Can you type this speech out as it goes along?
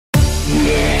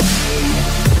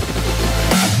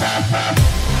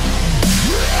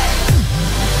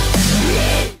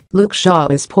Luke Shaw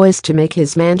is poised to make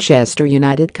his Manchester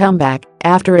United comeback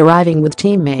after arriving with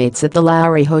teammates at the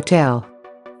Lowry Hotel.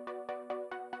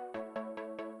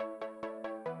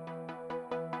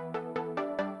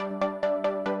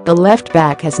 The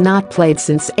left-back has not played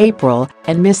since April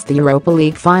and missed the Europa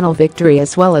League final victory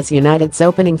as well as United's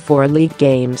opening 4 league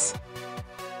games.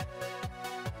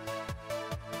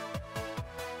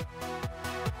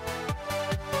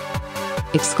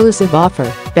 Exclusive offer: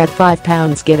 bet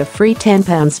 £5 get a free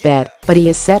 £10 bet, but he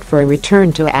is set for a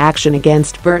return to action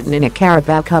against Burton in a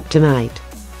Carabao Cup tonight.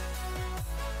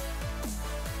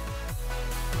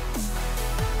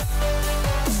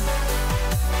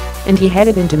 And he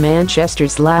headed into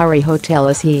Manchester's Lowry Hotel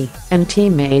as he and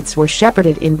teammates were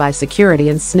shepherded in by security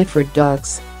and sniffer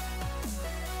dogs.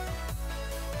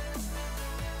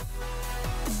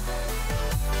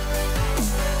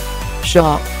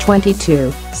 Shaw,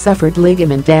 22, suffered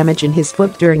ligament damage in his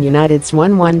foot during United's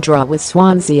 1-1 draw with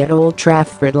Swansea at Old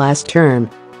Trafford last term.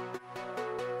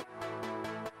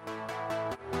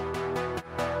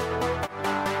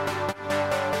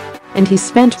 And he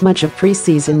spent much of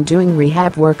pre-season doing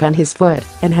rehab work on his foot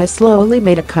and has slowly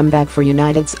made a comeback for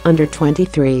United's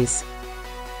under-23s.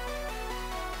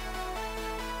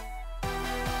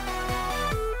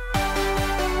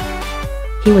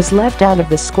 He was left out of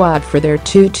the squad for their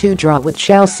 2-2 draw with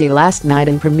Chelsea last night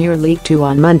in Premier League 2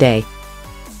 on Monday.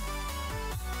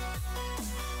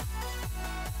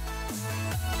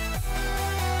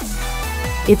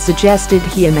 It suggested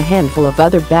he and a handful of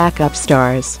other backup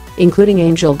stars, including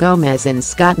Angel Gomes and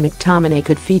Scott McTominay,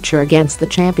 could feature against the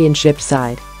championship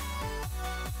side.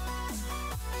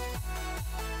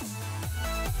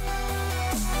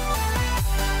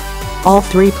 All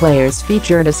 3 players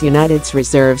featured as United's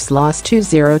reserves lost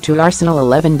 2-0 to Arsenal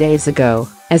 11 days ago,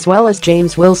 as well as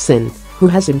James Wilson, who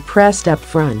has impressed up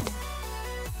front.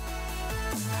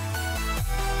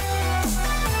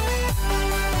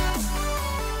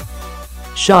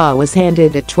 Shaw was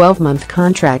handed a 12-month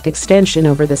contract extension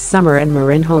over the summer, and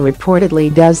Mourinho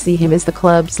reportedly does see him as the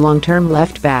club's long-term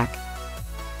left-back.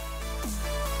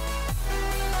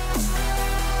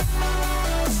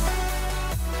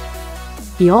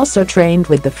 He also trained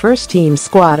with the first-team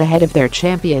squad ahead of their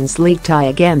Champions League tie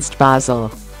against Basel.